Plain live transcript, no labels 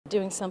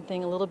doing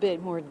something a little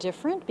bit more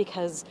different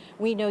because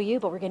we know you,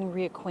 but we're getting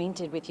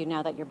reacquainted with you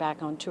now that you're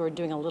back on tour,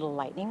 doing a little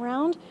lightning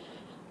round.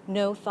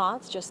 No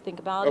thoughts, just think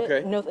about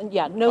it. No,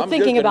 yeah, no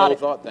thinking about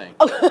it. I'm good to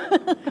no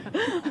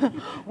thought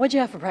thing. What'd you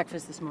have for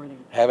breakfast this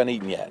morning? Haven't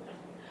eaten yet.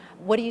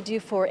 What do you do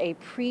for a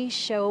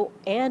pre-show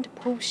and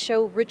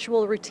post-show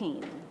ritual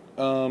routine?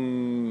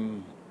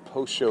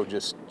 Post-show,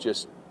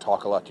 just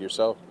talk a lot to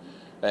yourself.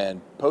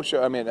 And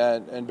post-show, I mean,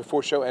 and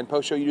before show and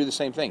post-show, you do the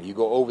same thing. You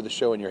go over the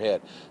show in your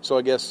head. So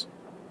I guess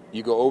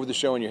you go over the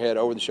show in your head,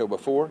 over the show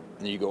before, and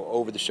then you go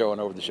over the show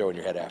and over the show in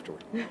your head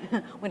afterward.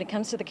 When it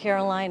comes to the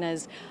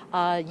Carolinas,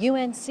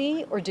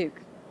 UNC or Duke?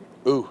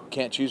 Ooh,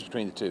 can't choose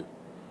between the two.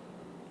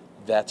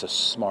 That's a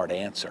smart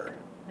answer.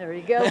 There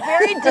you go.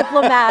 Very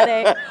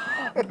diplomatic.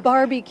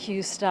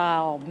 Barbecue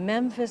style.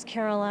 Memphis,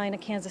 Carolina,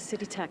 Kansas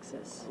City,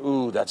 Texas.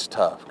 Ooh, that's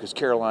tough because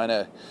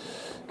Carolina's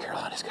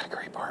got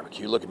great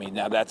barbecue. Look at me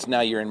now.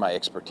 You're in my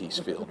expertise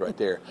field right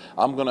there.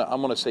 I'm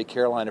gonna say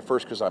Carolina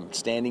first because I'm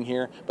standing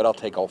here, but I'll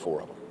take all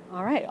four of them.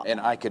 All right. And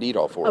I could eat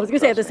all four. I was gonna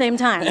say at the same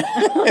time.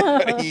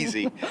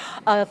 Easy.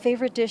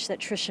 Favorite dish that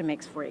Trisha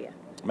makes for you?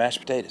 Mashed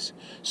potatoes.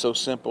 So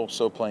simple,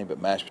 so plain, but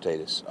mashed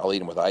potatoes. I'll eat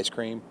them with ice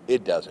cream.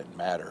 It doesn't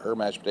matter. Her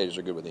mashed potatoes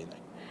are good with anything.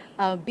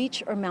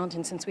 Beach or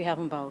mountain, since we have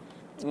them both?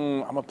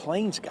 I'm a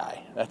plains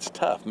guy. That's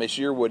tough. Miss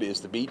Yearwood is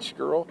the beach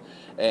girl,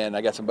 and I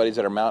got some buddies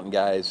that are mountain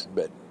guys,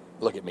 but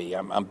look at me.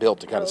 I'm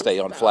built to kind of stay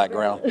on flat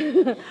ground.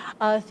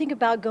 Think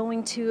about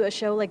going to a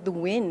show like The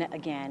Win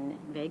again,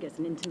 Vegas,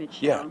 an intimate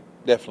show. Yeah,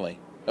 definitely.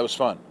 That was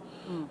fun.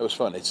 That was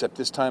fun, except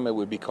this time it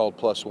would be called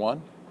Plus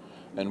One,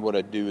 and what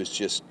I'd do is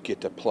just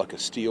get to pluck a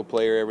steel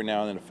player every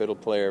now and then, a fiddle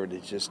player, and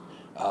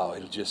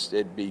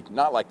it'd be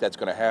not like that's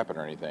going to happen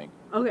or anything.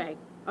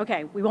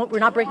 Okay, we're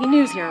not breaking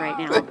news here right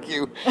now. Thank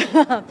you.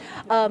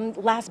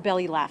 Last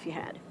belly laugh you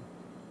had?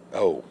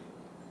 Oh,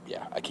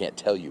 yeah, I can't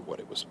tell you what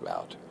it was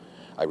about.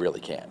 I really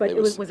can't. But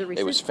was it recent?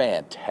 It was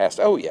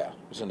fantastic. Oh, yeah.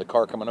 It was in the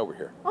car coming over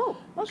here. Oh,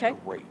 okay. It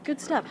was great.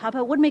 Good stuff. How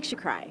about what makes you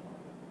cry?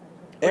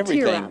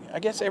 Everything. I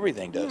guess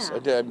everything does.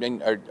 Yeah. I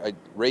mean, I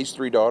raised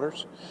 3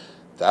 daughters.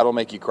 That'll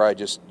make you cry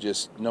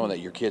just knowing that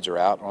your kids are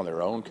out on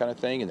their own kind of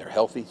thing and they're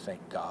healthy,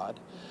 thank God.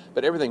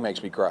 But everything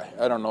makes me cry.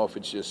 I don't know if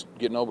it's just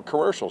getting over.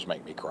 Commercials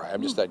make me cry.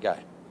 I'm just that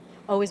guy.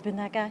 Always been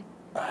that guy?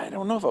 I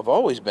don't know if I've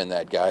always been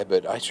that guy,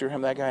 but I sure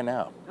am that guy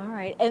now. All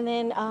right. And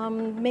then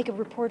make a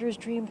reporter's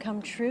dream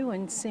come true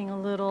and sing a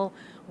little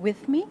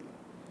with me?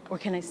 Or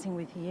can I sing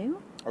with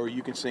you? Or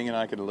you can sing and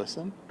I can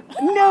listen?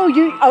 No,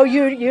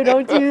 you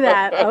don't do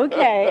that.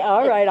 Okay,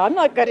 all right. I'm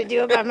not going to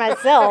do it by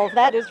myself.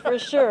 That is for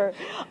sure.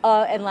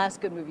 And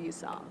last good movie you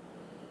saw?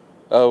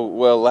 Oh,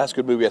 well, last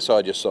good movie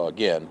I just saw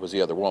again was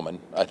The Other Woman.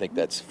 I think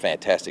that's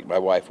fantastic. My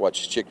wife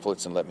watches chick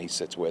flicks and let me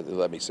sit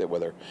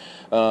with her.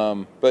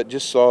 But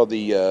just saw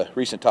the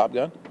recent Top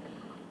Gun.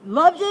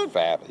 Loved it?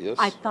 Fabulous.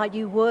 I thought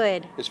you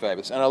would. It's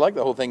fabulous. And I like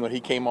the whole thing when he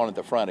came on at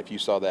the front, if you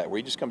saw that, where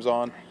he just comes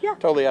on,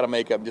 totally out of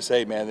makeup, and just say,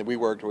 hey, man, we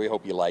worked, we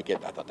hope you like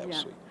it. I thought that was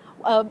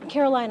sweet.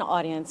 Carolina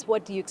audience,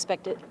 what do you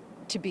expect it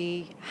to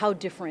be? How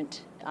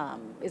different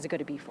is it going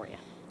to be for you?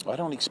 I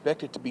don't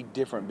expect it to be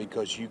different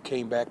because you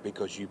came back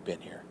because you've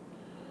been here.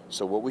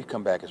 So what we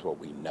come back is what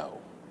we know.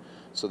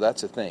 So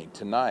that's the thing.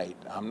 Tonight,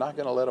 I'm not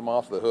going to let them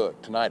off the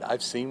hook. Tonight,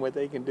 I've seen what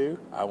they can do.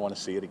 I want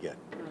to see it again.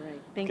 All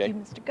right. Thank you,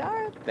 Mr.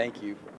 Garth. Thank you.